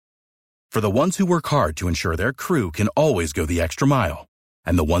For the ones who work hard to ensure their crew can always go the extra mile,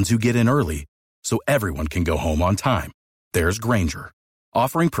 and the ones who get in early so everyone can go home on time, there's Grainger,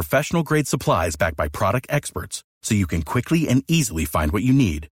 offering professional-grade supplies backed by product experts so you can quickly and easily find what you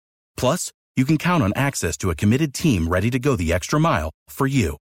need. Plus, you can count on access to a committed team ready to go the extra mile for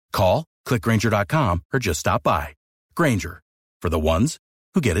you. Call, click Grainger.com, or just stop by. Grainger, for the ones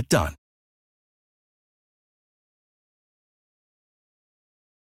who get it done.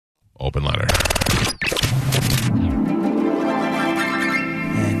 Open letter.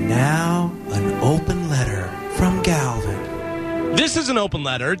 And now, an open letter from Galvin. This is an open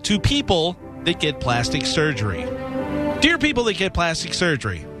letter to people that get plastic surgery. Dear people that get plastic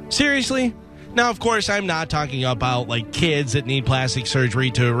surgery, seriously? Now, of course, I'm not talking about, like, kids that need plastic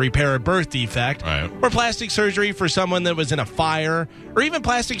surgery to repair a birth defect, right, or plastic surgery for someone that was in a fire, or even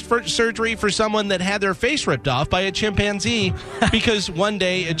plastic surgery for someone that had their face ripped off by a chimpanzee because one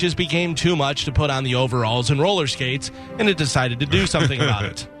day it just became too much to put on the overalls and roller skates, and it decided to do something about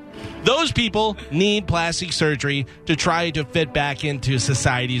it. Those people need plastic surgery to try to fit back into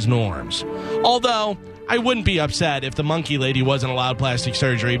society's norms. Although, I wouldn't be upset if the monkey lady wasn't allowed plastic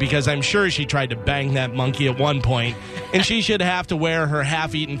surgery, because I'm sure she tried to bang that monkey at one point, and she should have to wear her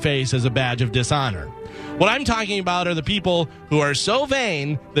half-eaten face as a badge of dishonor. What I'm talking about are the people who are so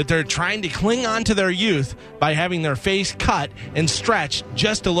vain that they're trying to cling on to their youth by having their face cut and stretched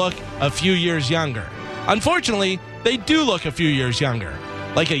just to look a few years younger. Unfortunately, they do look a few years younger,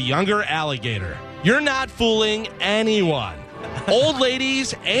 like a younger alligator. You're not fooling anyone. Old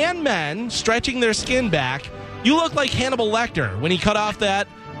ladies and men stretching their skin back. You look like Hannibal Lecter when he cut off that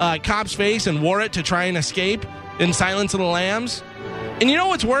cop's face and wore it to try and escape in Silence of the Lambs. And you know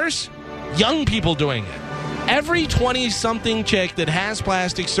what's worse? Young people doing it. Every 20-something chick that has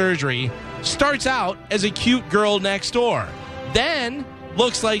plastic surgery starts out as a cute girl next door, then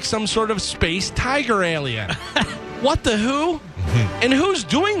looks like some sort of space tiger alien. What the who? And who's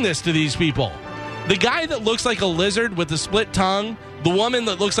doing this to these people? The guy that looks like a lizard with a split tongue, the woman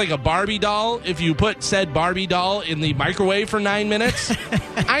that looks like a Barbie doll if you put said Barbie doll in the microwave for 9 minutes.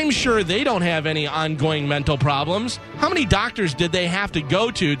 I'm sure they don't have any ongoing mental problems. How many doctors did they have to go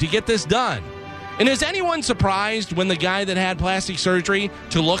to get this done? And is anyone surprised when the guy that had plastic surgery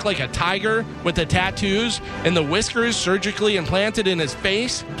to look like a tiger with the tattoos and the whiskers surgically implanted in his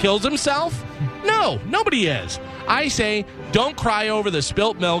face kills himself? No, nobody is. I say, don't cry over the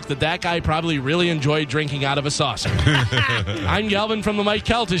spilt milk that guy probably really enjoyed drinking out of a saucer. I'm Galvin from the Mike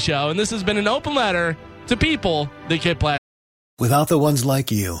Kelta Show, and this has been an open letter to people that get plastic. Without the ones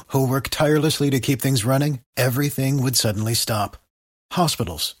like you, who work tirelessly to keep things running, everything would suddenly stop.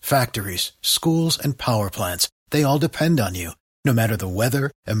 Hospitals, factories, schools, and power plants, they all depend on you. No matter the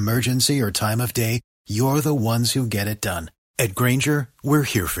weather, emergency, or time of day, you're the ones who get it done. At Grainger, we're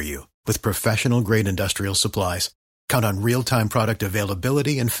here for you with professional-grade industrial supplies. Count on real-time product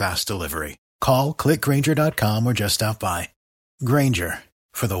availability and fast delivery. Call, click Grainger.com, or just stop by. Grainger,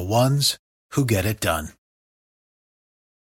 for the ones who get it done.